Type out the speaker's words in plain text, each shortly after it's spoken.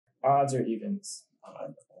Odds or evens?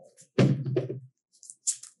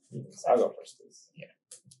 Evens. I'll go first, please. Yeah.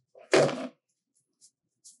 Okay.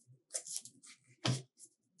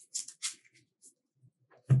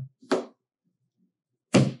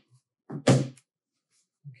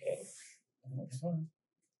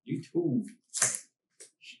 You too.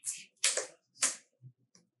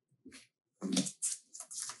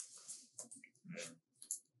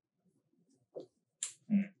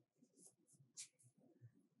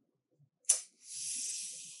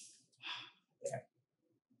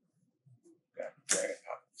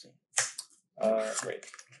 Great.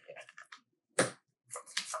 Yeah.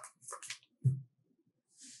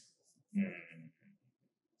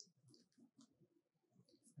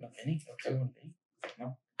 No penny? No penny? No.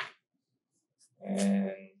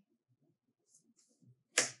 And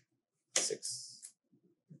 6.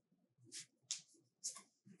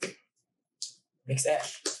 Mixed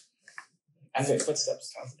ash. As it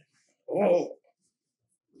footsteps. Oh.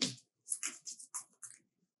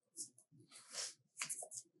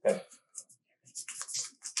 Good.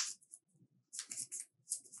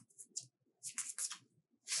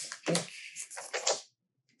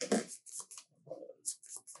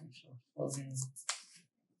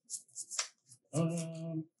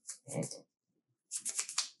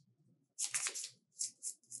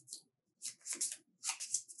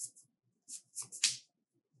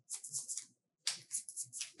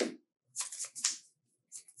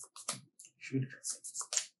 Shoot.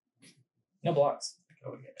 No blocks.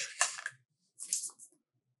 Go again.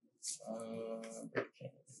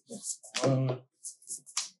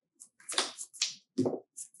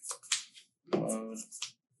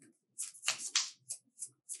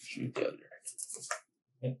 Shoot the other.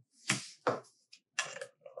 Yeah.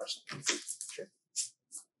 Sure.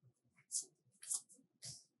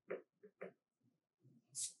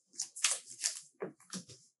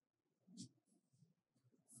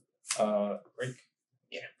 Break.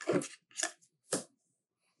 Yeah.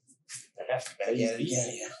 Yeah.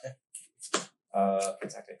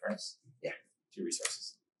 Protect a furnace. Yeah. 2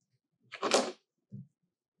 resources.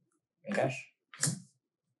 And cash.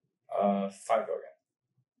 5 go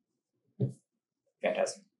again.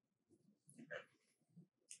 Phantasm.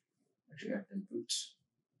 Actually, I've been boots.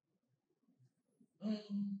 I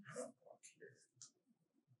don't block here.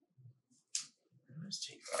 Let's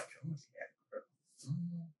take 5. I'm looking at I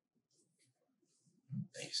don't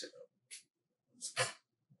think so.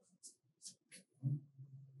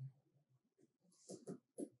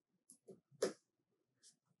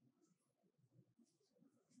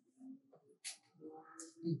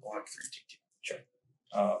 Block 3, take 2. Sure.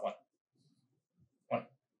 1. 1.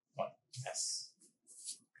 1. Yes.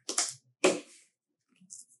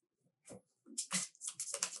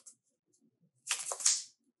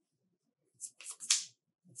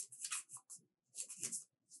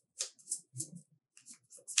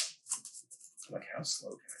 Like how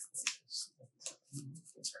slow can I play this?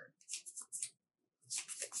 That's hard.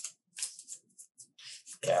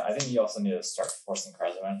 Yeah, I think you also need to start forcing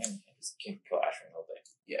cards around him and just keep kill Ashwin all day.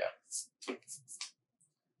 Yeah.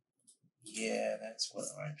 Yeah, that's what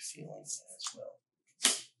I'm feeling as well.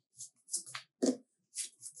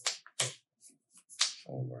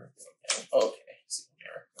 Forward. Okay.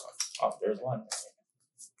 Sigil of Solace. Oh, there's 1.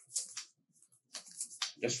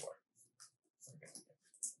 Just 4.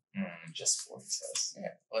 Just 4, he says.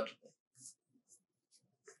 Yeah, allegedly.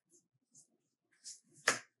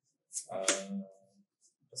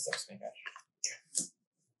 The steps make cash. Yeah.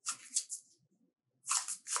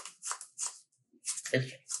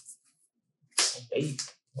 Exchange. Oh, baby.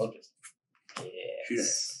 Well, just shoot it.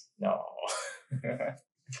 No.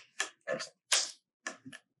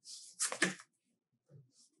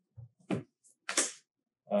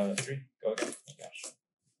 3. Go again. Oh, gosh.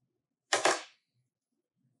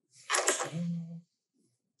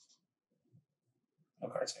 No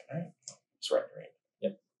cards in, right? No. Surrender, right?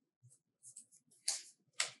 Yep.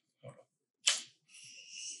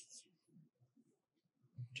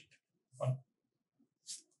 One.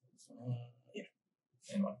 Yeah.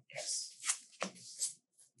 And 1. Yes.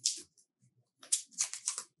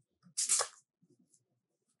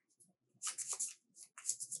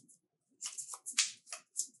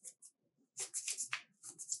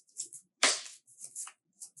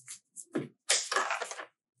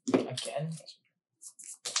 Again?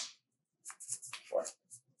 4.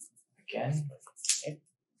 Again? Okay.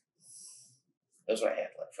 That's what I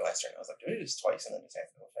had like for last turn. I was like, do I just twice and then just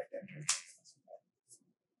have no effect after?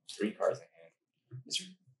 3 cards in hand. Is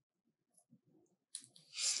there?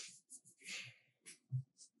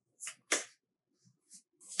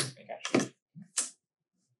 Make cash.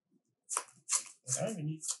 I don't even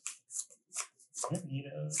need I don't need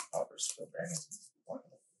a poppers to kill dragons.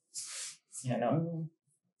 Yeah, no.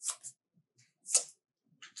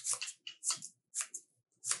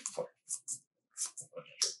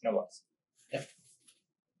 No loss. Yep.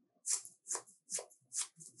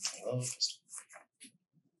 Hello, just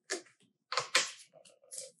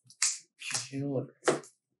kill it.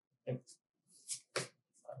 Yep.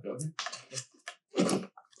 I'll go here.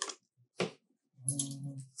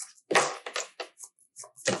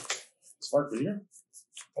 Spark with you.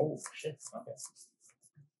 Oh shit. Okay.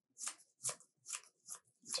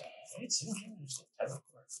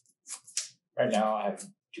 Right now I have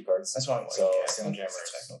 2 cards. That's why I'm like, so yeah, Single Jammer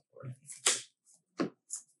is. And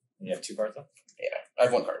you have 2 cards though? Yeah. I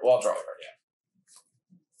have 1 card. Well, I'll draw a card,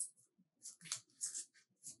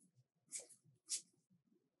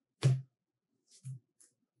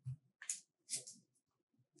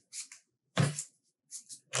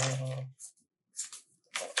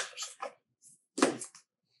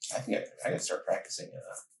 I think I gotta start practicing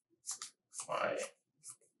my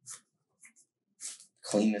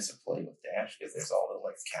cleanness of play with Dash because there's all the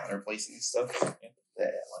like counter placing stuff that at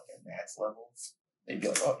like a max level they'd be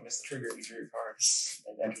like, oh, you missed the trigger, you drew your cards,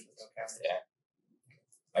 and enters with no counter. Yeah.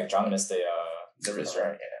 Like John missed the wrist,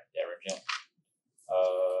 right? Yeah, Rip Jam.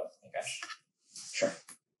 Gosh. Sure.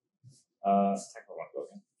 Attack for 1 go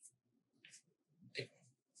again.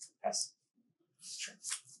 Pass. Sure.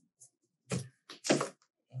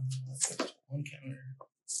 1 counter.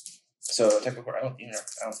 So technical core, I don't think you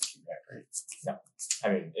react, right? No. I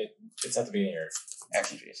mean it's at the beginning of your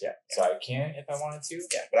action phase. Yeah. So I can if I wanted to.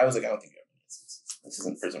 Yeah, but I was like, I don't think you have an instance. This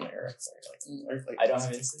isn't Prism era. Like, I don't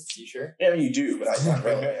have instance, you sure? Yeah, I mean, you do, but I'm not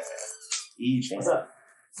relevant. Each. What's up?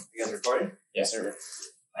 You guys recording? Yes, sir.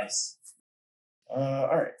 Nice.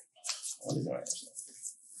 Alright. What is my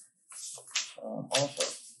off of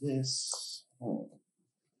this.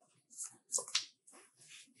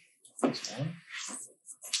 This one.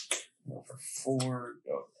 Go for 4,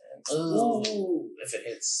 go and oh, if it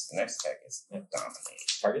hits, the next attack is dominate.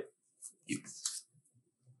 Target? You.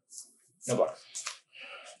 No block.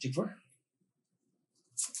 Take 4.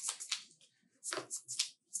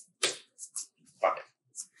 5.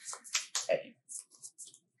 At you.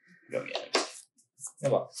 Go again. No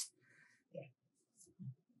block. Yeah.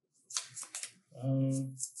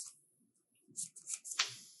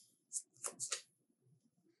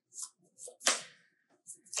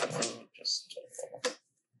 Just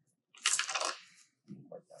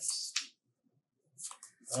more dice.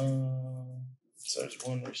 So there's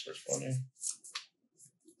 1 resource floating.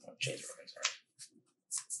 Change weapons,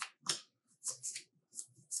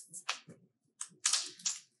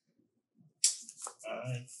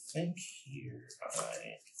 alright. I think here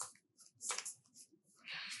I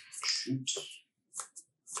shoot.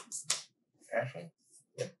 Ashwin?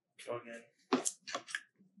 Yep. Go again.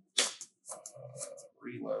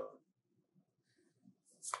 Reload.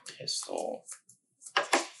 Pistol.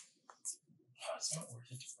 Oh, it's not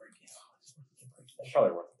worth it to break it. It's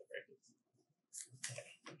probably worth it to break it. Yeah.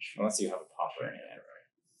 Unless you have a popper in hand, right?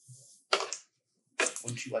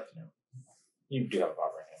 Wouldn't you like to know? You do have a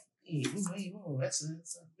popper in hand. Whoa, that's a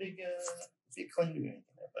big claim to anything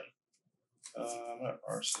there, buddy. Not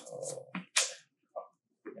Arsenal.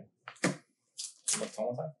 Invoke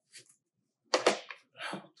Tomeltai?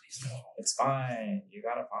 Oh, please no. It's fine. You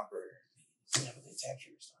got a popper. Yeah, but the attack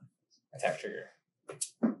trigger's fine. Attack trigger.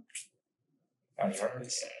 Found your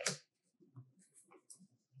cards? Yeah.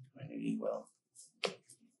 I knew you will.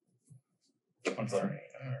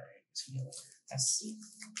 Alright. Yes.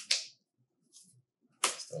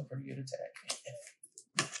 Still a pretty good attack.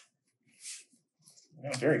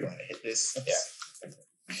 I'm very glad I hit this. Yeah.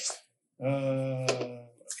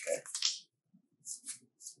 Okay.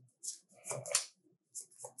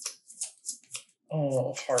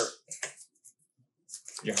 Oh, heart.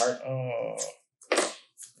 Your heart? Oh.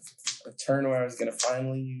 A turn where I was going to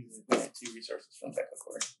finally use 2 resources from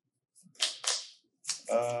Technical.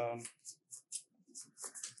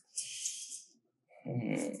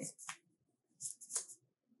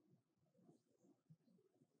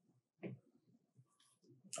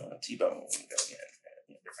 T-Bone, go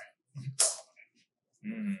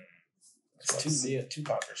again. It's 2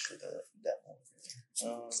 poppers for the devil.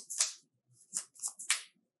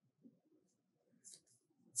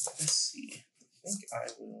 Let's see. I think I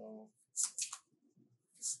will.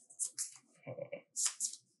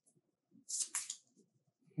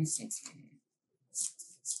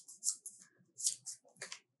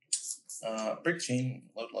 Break chain,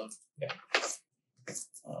 load. Yeah.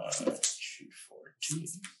 Shoot for 2.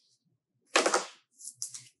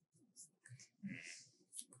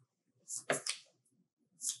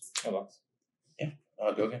 Hello.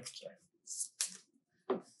 Go again. Sorry.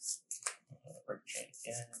 Break chain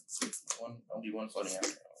again. I'll do one floating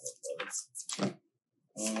after.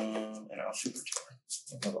 And I'll shoot for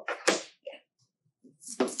 2. Yeah.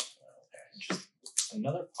 Okay.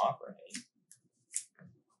 Another popper, hey?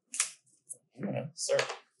 Yeah. Sir.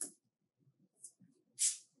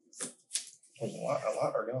 There's a lot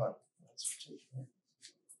are gone.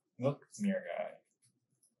 Invoke Miragai.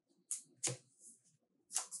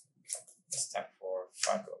 Let's tap for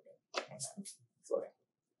 5 go again. Floating.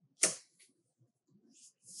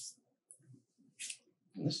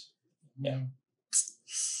 This? Yeah.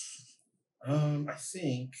 I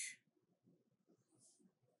think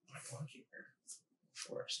I block here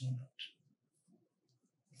for a snow note.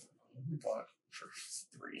 We block for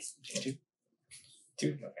 3. 2? 2?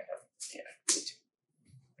 Okay, yeah.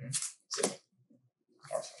 2. Sigil.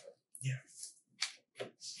 Yeah.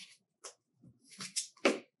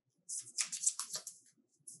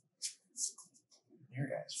 Your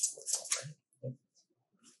guys work all right. Yep.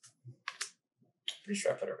 Pretty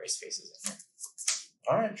sure I put erase faces in here.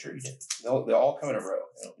 I'm sure you did. They'll all come in a row.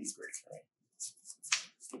 It'll be great, right?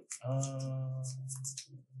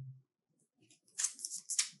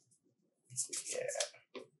 Yeah.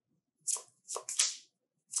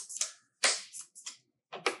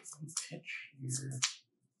 Pitch here.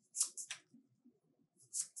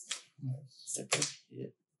 Zip hit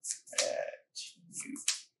at you.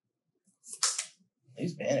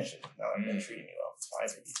 These vanishes. No, I've been treating you well. 5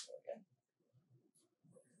 of these. Okay.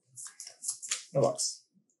 No box.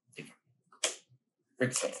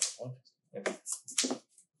 Rake the Embers. Yep.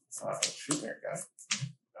 Shoot Miragai.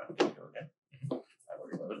 Go again. I've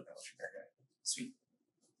already loaded. I'll shoot Miragai. Sweet.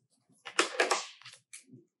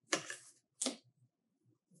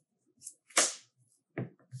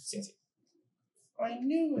 CNC. I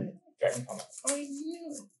knew it. Dragon Combat. I knew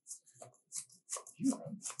it. You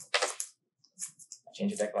run. I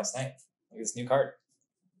changed your deck last night. Look at this new card.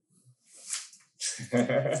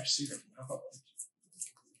 Secret knowledge.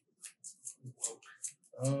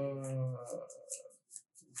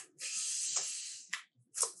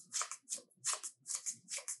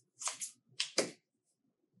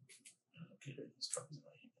 Okay, these cards in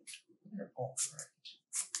my hand. They're all correct.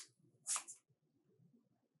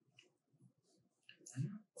 They're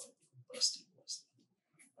not busty.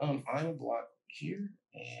 I will block here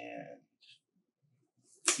and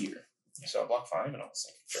here. So I'll block 5 and I'll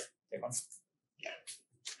sink. Sure. Take 1. Yeah.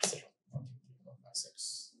 Sigil. 1, 2, 3, 4, 5,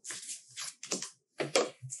 6.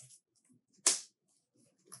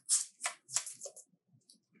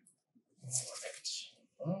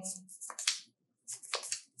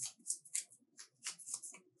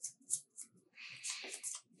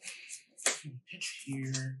 Pitch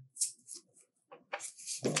here.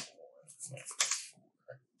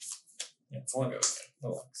 Yeah, 4 goes. No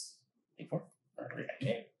box. Take 4. Alright,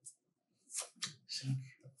 Okay. sink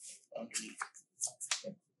underneath.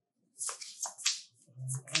 Yep.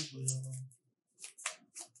 I will.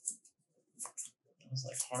 That was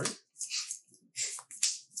like heart.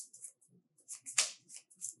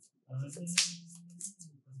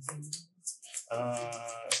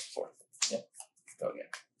 4. Yep. Go again.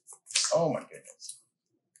 Oh my goodness.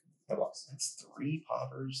 No box. That's 3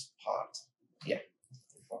 poppers popped. Yeah.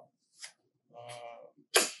 4.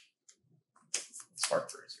 Spark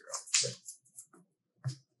for a 0. Sure.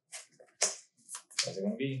 How's it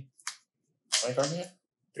going to be? How many cards do you have?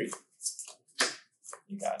 3.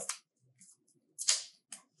 You got it.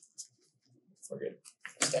 We're good.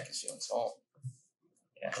 This deck is feeling salt.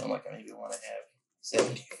 Yeah. I'm like, I maybe want to have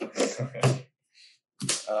 70. And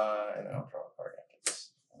then I'll draw a card after this.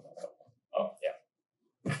 Oh, yeah.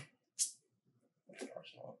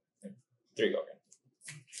 3 go again.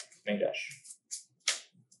 Main dash.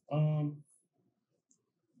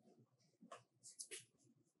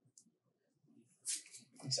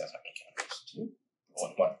 This has how many counters? 2?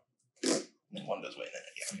 1. 1. And then 1 goes away, and then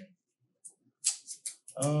yeah.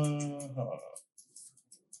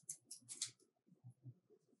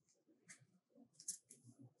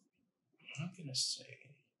 I'm gonna say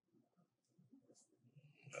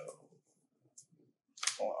no.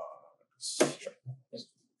 Blocks. Sure.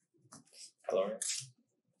 Kyloria.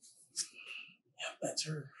 Yep, that's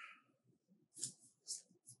her.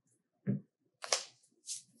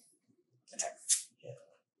 Attack. Yeah.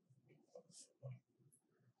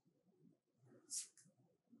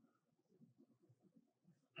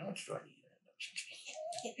 How much do I need to end up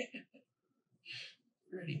changing?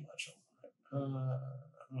 Pretty much a lot.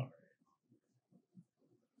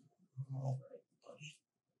 Alright, buddy.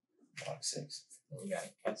 Block 6. You got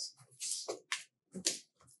it, guys.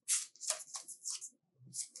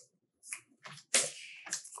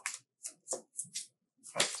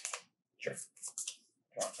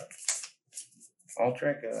 I'll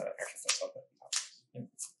track action points up at the top. Yep.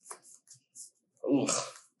 Ooh.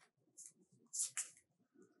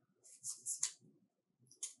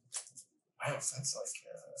 Wow, that's like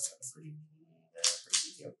pretty mediocre.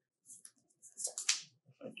 If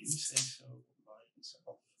I do say so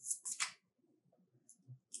myself.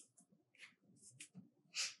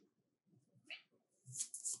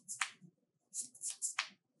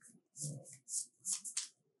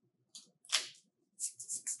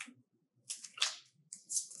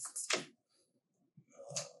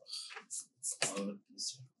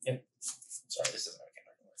 Yep. Sorry, this isn't okay.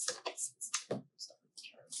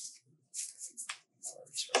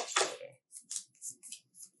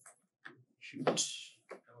 Shoot.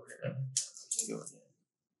 Over here. Go again.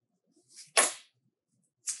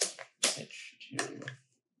 Pitch to.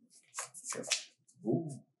 Sure. Ooh.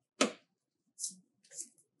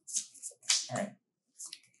 Alright.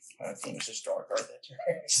 I think it's just draw a card that turn.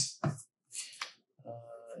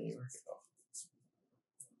 Here we go.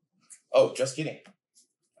 Oh, just kidding.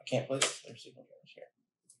 I can't play this. There's signal damage here.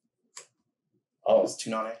 Oh, it's 2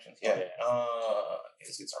 non-actions. Yeah.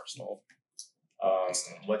 This gets Arsenal.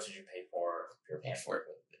 What did you pay for your Pay for it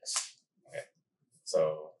with this. Okay.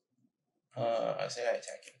 So. I say I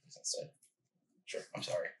attack it with this instead. Sure. I'm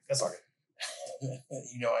sorry. That's all good.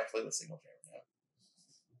 You know I play with signal jammer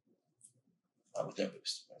now. With no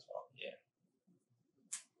boost as well. Yeah.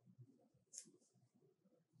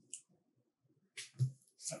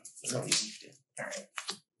 They're really beefed in. Alright.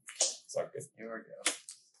 It's all good. Here we go.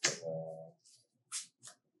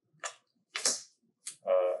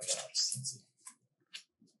 No, just see.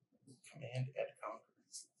 Command and conquer.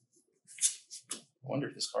 I wonder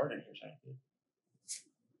if this card in here is any good.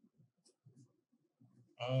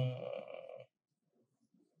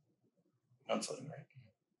 Unfloating, right?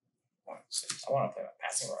 I want to play my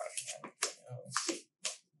passing Mirage.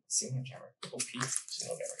 Sigil Jammer. OP.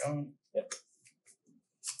 Sigil Jammer going. Yep.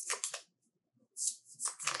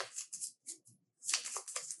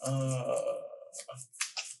 I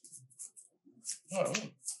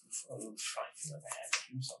was trying to feel like I had to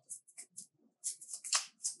do something.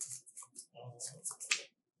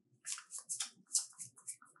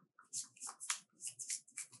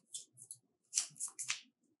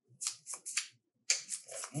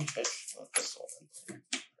 Pitch with pistol.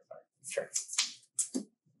 Sure.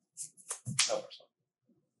 No Arsenal.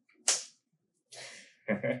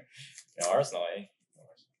 No Arsenal, eh?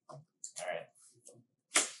 Alright.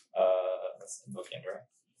 Let's Invoke Yendurai.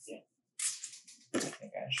 Yeah.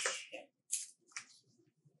 Gosh. Yeah.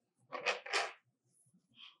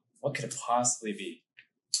 What could it possibly be?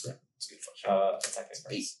 Yeah, it's a good question. Attack this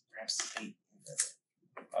 8. Perhaps 8.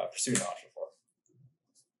 Pursuit an option 4.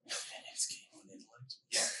 It's game on intellect.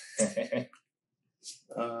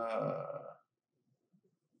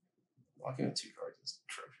 Blocking with 2 cards is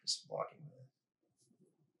atrocious. Blocking with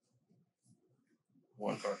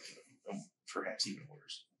 1 card is perhaps even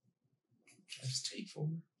worse. Just take 4.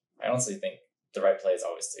 I honestly think the right play is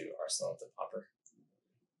always to Arsenal the Popper.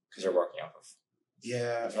 Because you're working off of.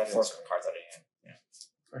 Yeah. You have 4 cards out of your hand. Yeah.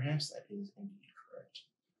 Perhaps that is indeed correct.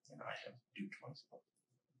 And I have duped myself.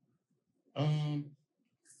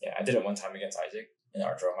 Yeah, I did it one time against Isaac in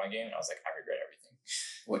our Dromai game, and I was like, I regret everything.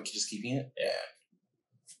 What, just keeping it? Yeah.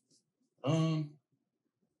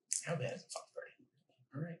 How bad is a 5 card?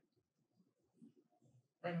 Alright.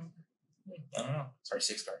 Right over. I don't know. Sorry,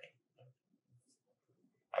 6 card.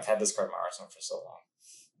 I've had this card in my arsenal for so long.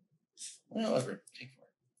 Well, whatever. Take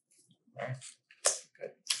 4. Alright.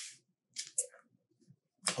 Good.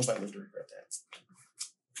 I hope I live to regret that.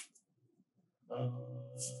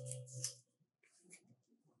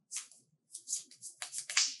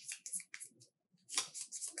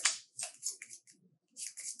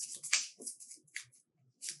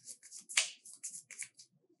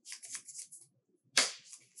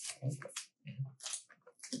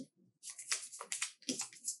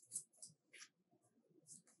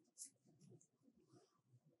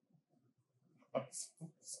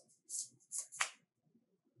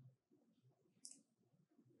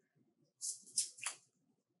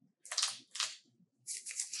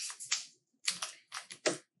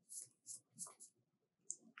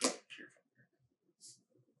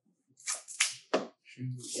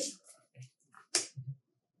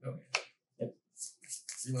 Yep.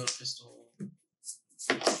 Reload pistol.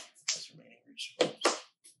 That's remaining reach.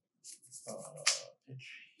 Pitch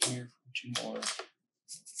here for 2 more.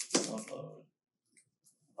 Unload.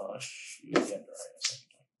 Shoot Yendurai a second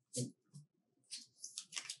time.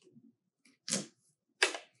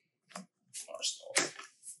 Arsenal.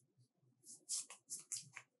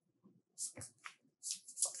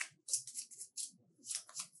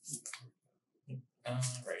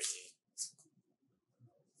 Alrighty.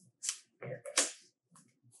 Here we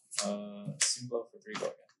go. Symbol for 3 go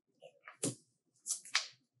again.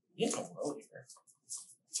 Yeah, well, here.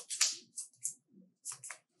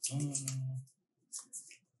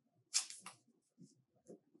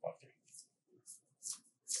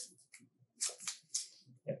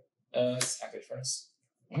 It's activate furnace.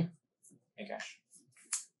 Make cash.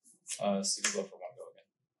 Sigil for 1 go again.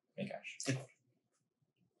 Make cash.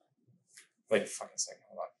 Wait a fucking second,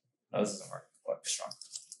 hold on. No, this doesn't work. What? Strong.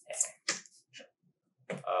 Yeah. Sure.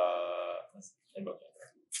 Let's Invoke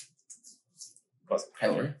Yendurai. Was it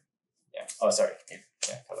Kyloria? Yeah. Oh, sorry.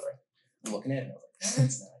 Yeah, Kyloria. I'm looking at it and I was like,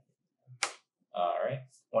 that's not. Alright.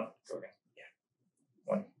 1 go again. Yeah.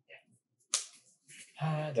 1.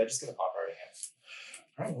 Yeah. Did I just get a pop already?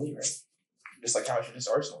 Probably, right? Just like how I should just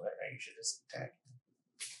arsenal that, right? You should just attack.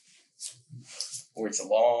 Or it's a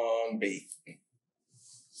long bait.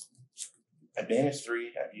 I've damaged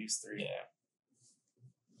 3, I've used 3. Yeah.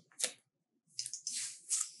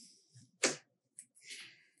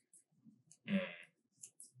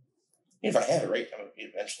 If I have it, right, I'm gonna be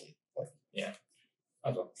eventually. Like, yeah.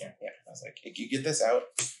 I'll go. Yeah. Yeah. I was like, if you get this out,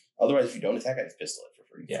 otherwise, if you don't attack, I just pistol it for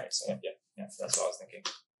free. Yeah. So, yeah. That's what I was thinking.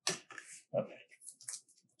 Okay.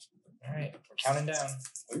 All right. We're counting down.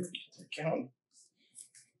 We're counting.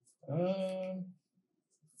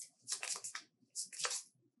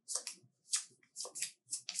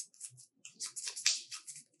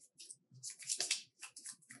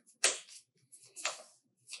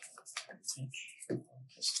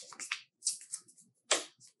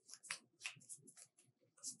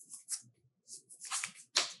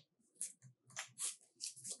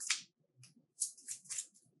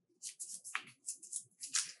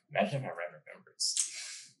 Imagine if I ran Remembrance.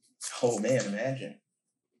 Oh man, imagine.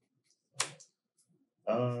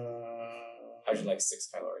 How'd you like 6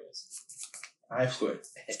 Kylorias? I would.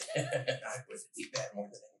 I would eat that more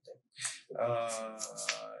than anything.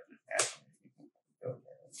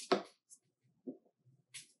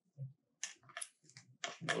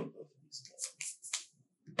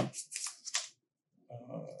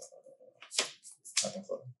 Nothing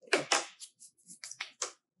floating.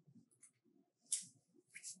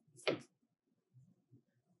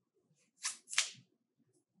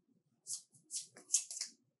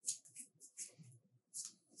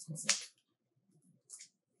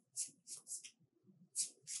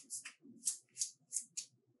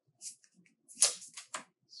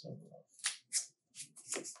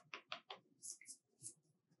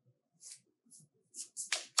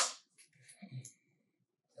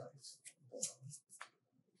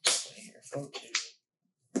 Okay.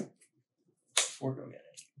 4 go again.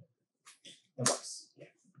 No box. Yeah.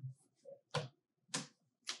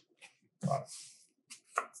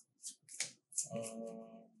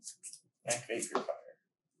 Activate your fire.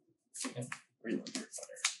 Yep. Reload your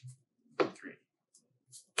fire. 3.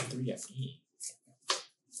 3 at me.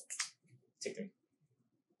 Take 3.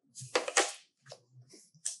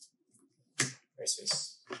 Race face.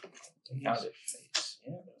 Found it.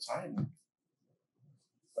 Yeah, but it's hiding.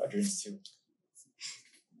 Dreams 2.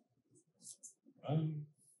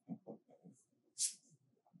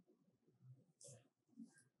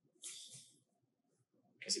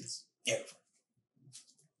 Because it's yeah.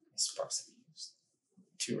 Sparks have used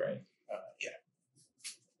 2, right? Yeah.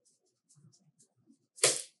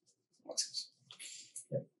 What's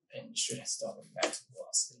Yep. And should have still have a max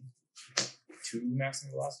velocity. 2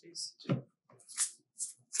 maximum velocities? 2.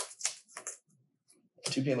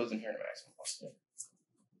 2 payloads in here and a maximum velocity.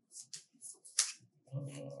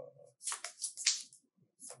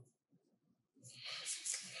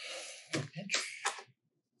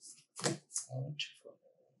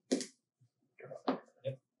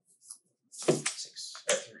 Yep. 6.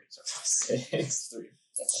 3. Sorry. 6. 3.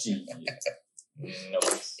 Gee. No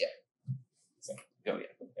worries. Yeah. So, go again.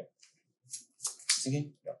 Yep.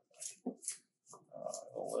 Again? Yep.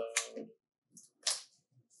 Load.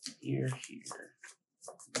 Here.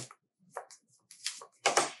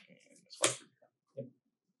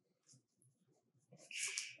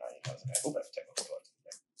 Oh, that's technical.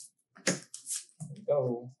 There we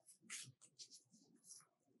go.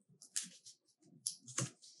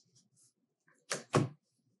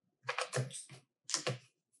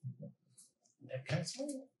 That kind of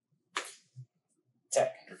small.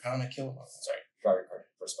 Tech. Dracona kill. Sorry. Draw your card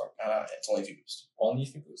for spark. It's only if you boost. Only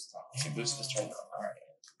if you boost. If you boost this turn. Alright.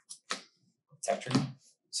 Tech trigger.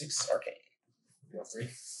 6 arcane. Real 3.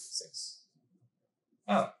 6.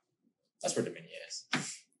 Oh. That's where Dominia is.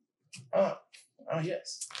 Oh,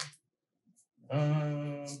 yes.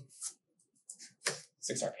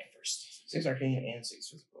 6 arcane first. 6 arcane and 6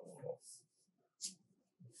 physical.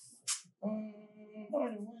 I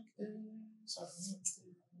don't like this. I don't like this.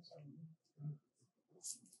 I don't like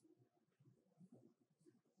this.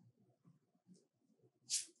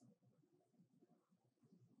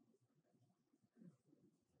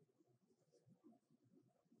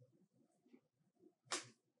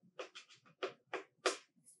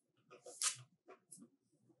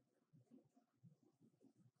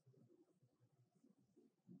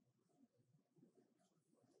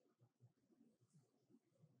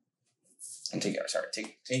 And take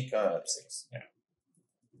 6. Yeah.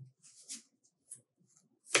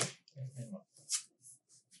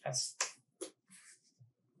 That's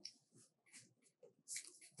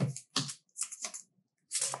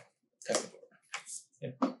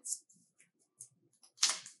yep.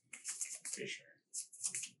 Pretty sure.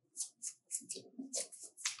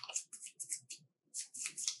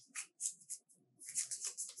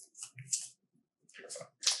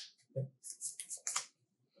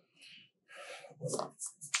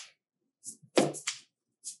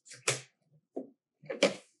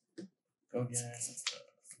 Go again.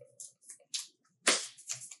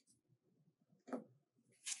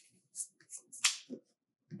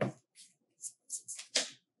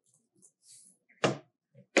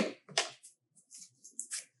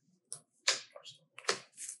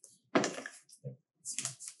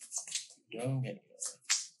 Dominia.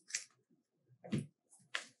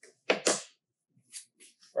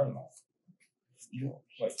 Run them all. Even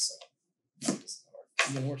Wait a second.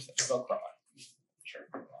 even worse. Invoke Cromai. Sure.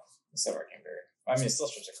 It's not working very. I mean, it's still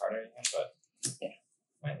stretch a card or anything, but yeah,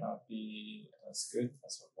 might not be as good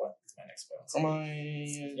as what my next spell.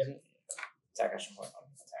 Dromai. Yep. Attack action point on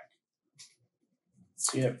attack.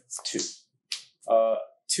 So you have 2.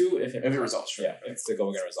 2 if it resolves. Sure. Yeah, if the go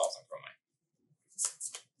again resolves on Cromai.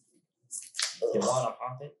 You want to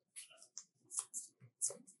haunt it?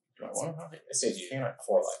 Do I want to have it? It saves you Cannot.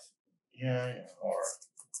 4 life. Yeah. Or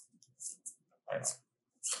I don't know.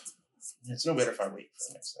 It's no better if I wait for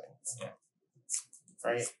the next thing. Yeah.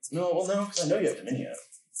 Right? No, because I know you have Dominia.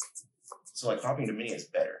 So like popping Dominia is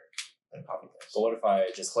better than popping this. But what if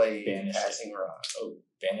I just Play banish Passing it? Mirage. Oh,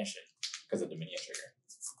 banish it because of Dominia trigger.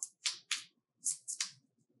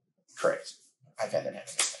 Correct. I've had that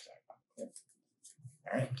happen.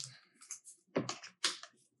 Alright.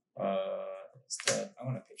 Instead, I'm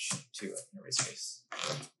gonna pitch 2 in erase space.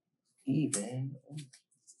 Even.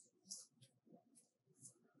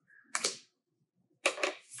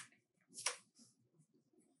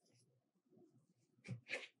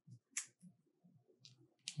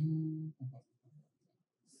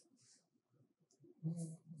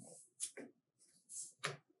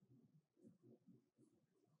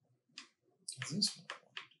 Is this one?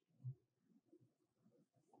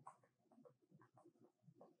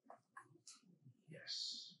 Yes.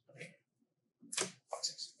 Okay.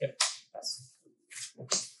 6. Yep. That's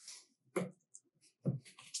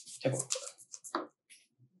Take a look.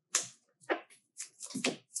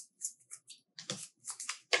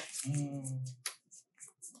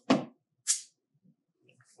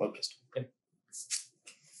 Load pistol. Yep.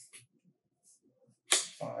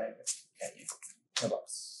 5 at you. no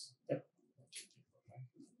box. Yep.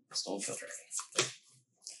 Still filtering.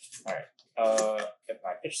 Alright. If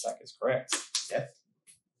my pitch stack is correct, Yep.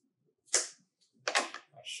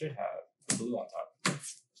 I should have blue on top.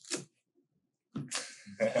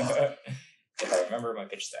 If I remember my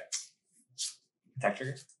pitch stacks. Attack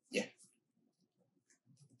trigger? Yeah.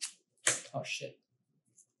 Oh shit.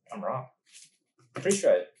 I'm wrong. I'm pretty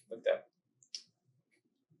sure I looked at.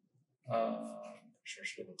 Sure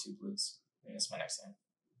should have been 2 blues. Maybe that's my next thing.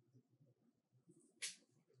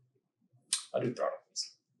 I'll do throttle,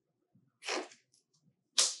 please.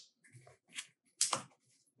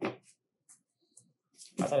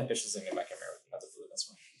 I thought I pitched this Enigma Chimera with another blue, that's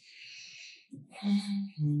why.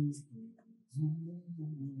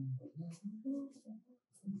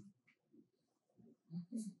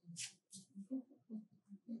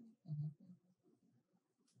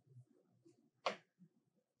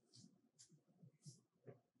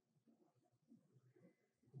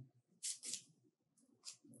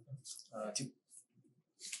 2.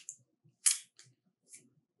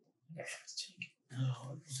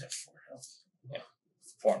 Oh, it was at 4 health. Yeah.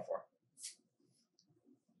 4 and 4.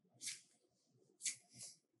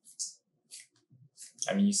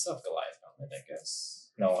 I mean, you still have Goliath on it, I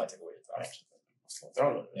guess. No, I took away your thought.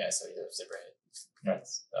 Throttle. Yeah, so you have zipper hit. No,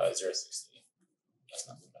 it's 060. That's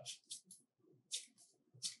not good enough.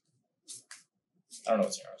 I don't know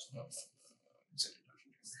what's yours. No.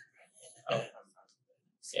 Oh.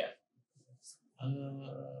 Yeah.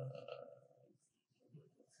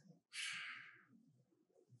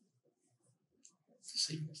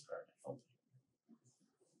 Saving this card. Oh.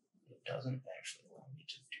 doesn't actually allow me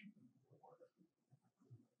to do more.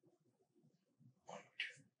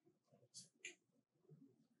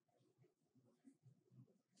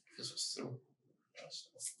 This was so.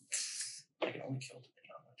 I can only kill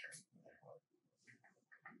depending on my turn.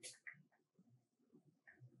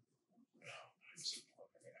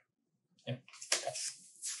 Yep.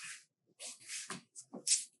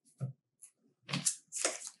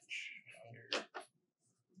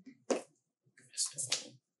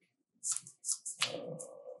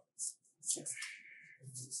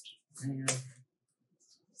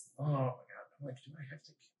 Oh my god, I'm like, do I have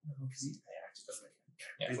to kill him? Because I have to go to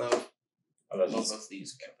Yeah. reload. Oh, Both of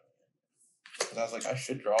these count. Because I was like, I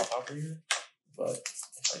should draw a popper here, but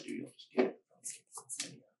if I do, you'll just get it.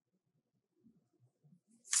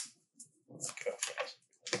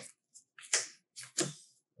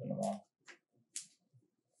 In the wall.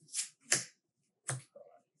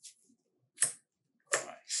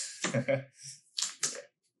 Cromai.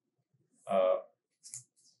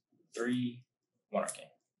 3, 1 arcane.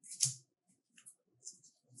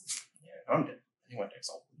 Yeah, I'm dead. I think my deck's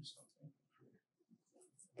all blue something.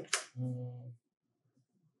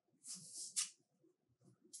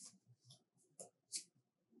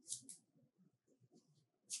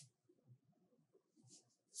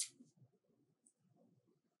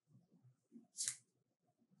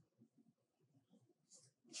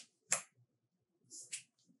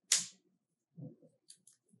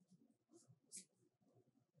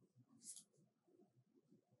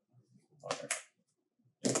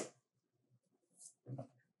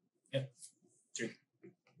 Yep. 3.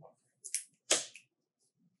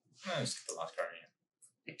 Just get the last card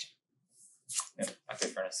in. Yep.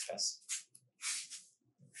 Active Furnace Fest.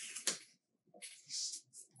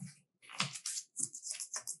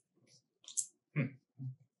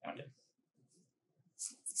 Found it.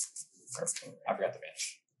 I forgot to vanish.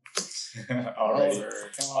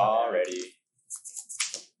 Already.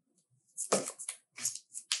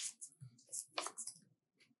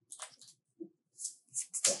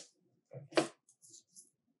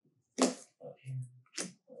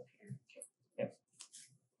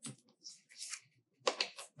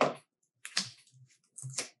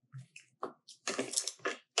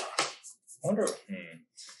 I wonder,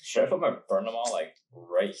 should I put my burn them all like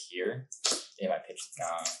right here? In my pitch,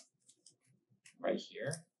 right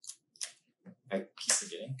here. I keep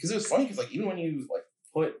forgetting. Because it was funny, because like even when you like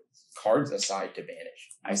put cards aside to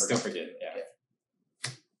banish, I still forget it. Yeah.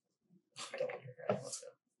 Let's go.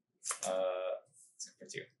 Let's go for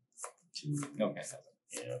 2. 2. No, okay,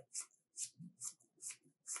 yeah.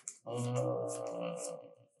 Okay.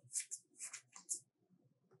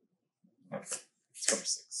 Let's go for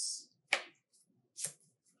 6.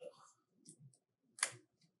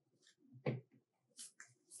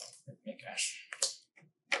 Make Ash.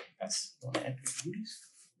 That's Want to enter booties?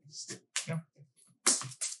 no.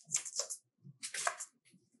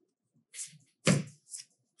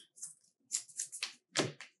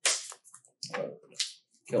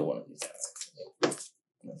 Kill one of these guys. And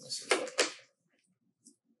then this is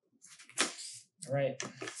Alright.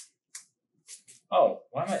 Oh,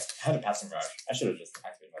 why am I had a passing Mirage? I should have just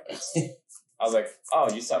activated my best. I was like, oh,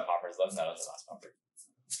 you still have poppers left. That was the last popper.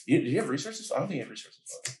 Did you have resources? I don't think you have resources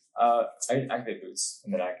left. I activate boots,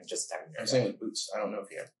 and then I can just attack the I'm saying with boots. I don't know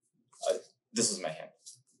if you have. This was my hand.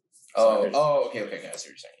 Okay, okay. I see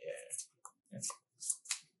what you're saying.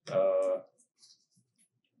 Yeah.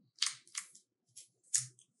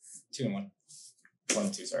 2 and 1. 1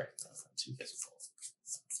 and 2, sorry. 2 physical.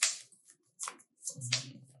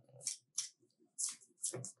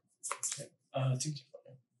 Two.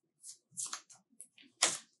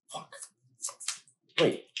 Fuck.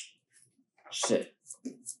 Wait. Shit.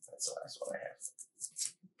 That's the last one I have.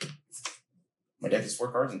 My deck is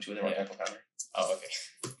 4 cards and 2 of them are tackle counter. Oh, okay.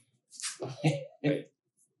 Wait.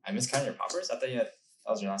 I miscounted your poppers? I thought you had.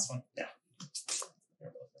 That was your last one? Yeah.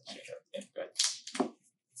 Okay. Yeah, go ahead.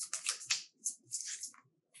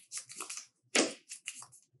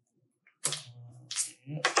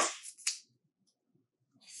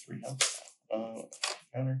 Three health.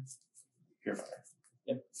 Counter. Purifier.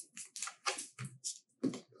 Yep.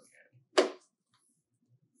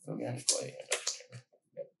 Go again. Play.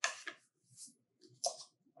 Yep.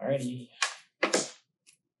 Alrighty.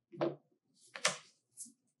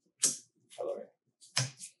 Hello.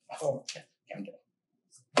 Oh, yeah. I'm done.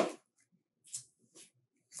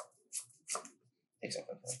 Take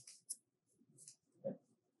something.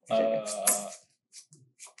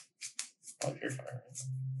 Purifier.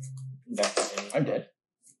 I'm dead.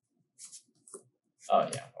 Oh,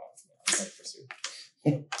 yeah. Well, I'm trying to pursue.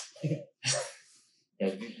 Yeah,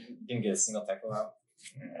 you didn't get a single tackle out.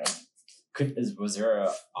 Yeah. Was there an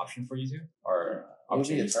option for you to? Or it would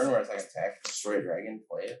be a turn where it's like attack, destroy a dragon,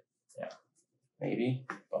 play it. Yeah. Maybe,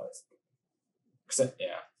 but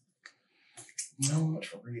yeah. Not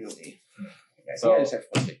really. So I just have to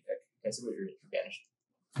play big deck. Okay, so what you're banished.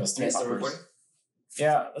 That's 3 still recording?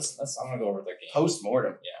 Yeah, I'm gonna go over the game.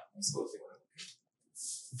 Post-mortem. Yeah, let's go through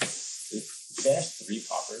it. You banished 3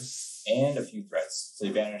 poppers and a few threats. So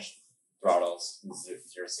you banished throttles,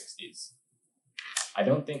 060s. I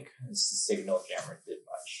don't think Signal Jammer did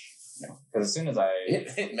much. No. Because as soon as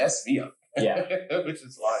it messed me up. Yeah. Which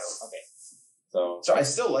is wild. Okay. So I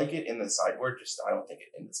still like it in the sideboard, just I don't think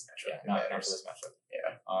it in this matchup. Yeah, not for this matchup.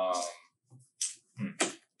 Yeah.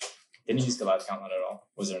 Didn't you use the last gauntlet at all?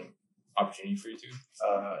 Was there an opportunity for you to?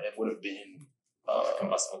 It would have been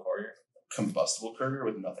Combustible Courier. Combustible Courier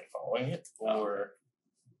with nothing following it, or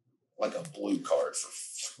like a blue card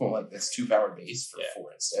for like this 2-power base for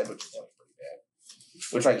 4 instead, which is like pretty bad.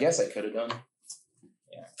 Which I guess I could have done.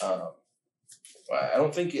 Yeah. I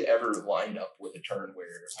don't think it ever lined up with a turn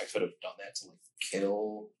where I could have done that to like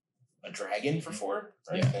kill a dragon for 4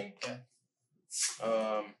 or anything.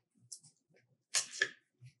 Yeah.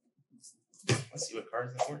 Let's see what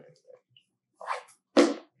cards that were.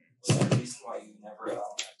 Was there a reason why you never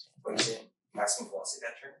put in maximum velocity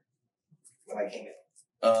that turn when I came in?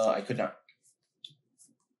 I could not.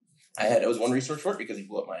 It was 1 resource short because he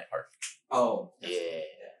blew up my heart. Oh,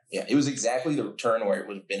 Yeah, it was exactly the turn where it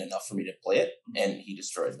would have been enough for me to play it, and he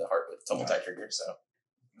destroyed the heart with Tomeltai trigger. So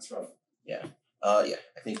that's rough. Yeah. I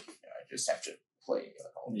think I just have to play.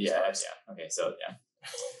 All these cards. Yeah. Okay, so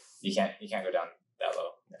you can't go down that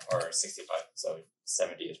low or 65. So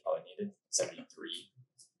 70 is probably needed. 73,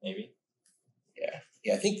 maybe.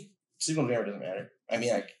 Yeah. I think Signal Jammer doesn't matter. I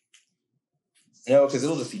mean, no, because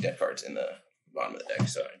it'll defeat dead cards in the bottom of the deck,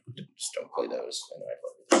 so I just don't play those, and then I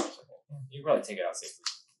play those. You can probably take it out safely.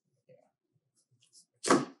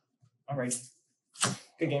 Alright.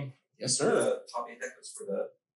 Good game. Yes, sir. The top 8 deck was for the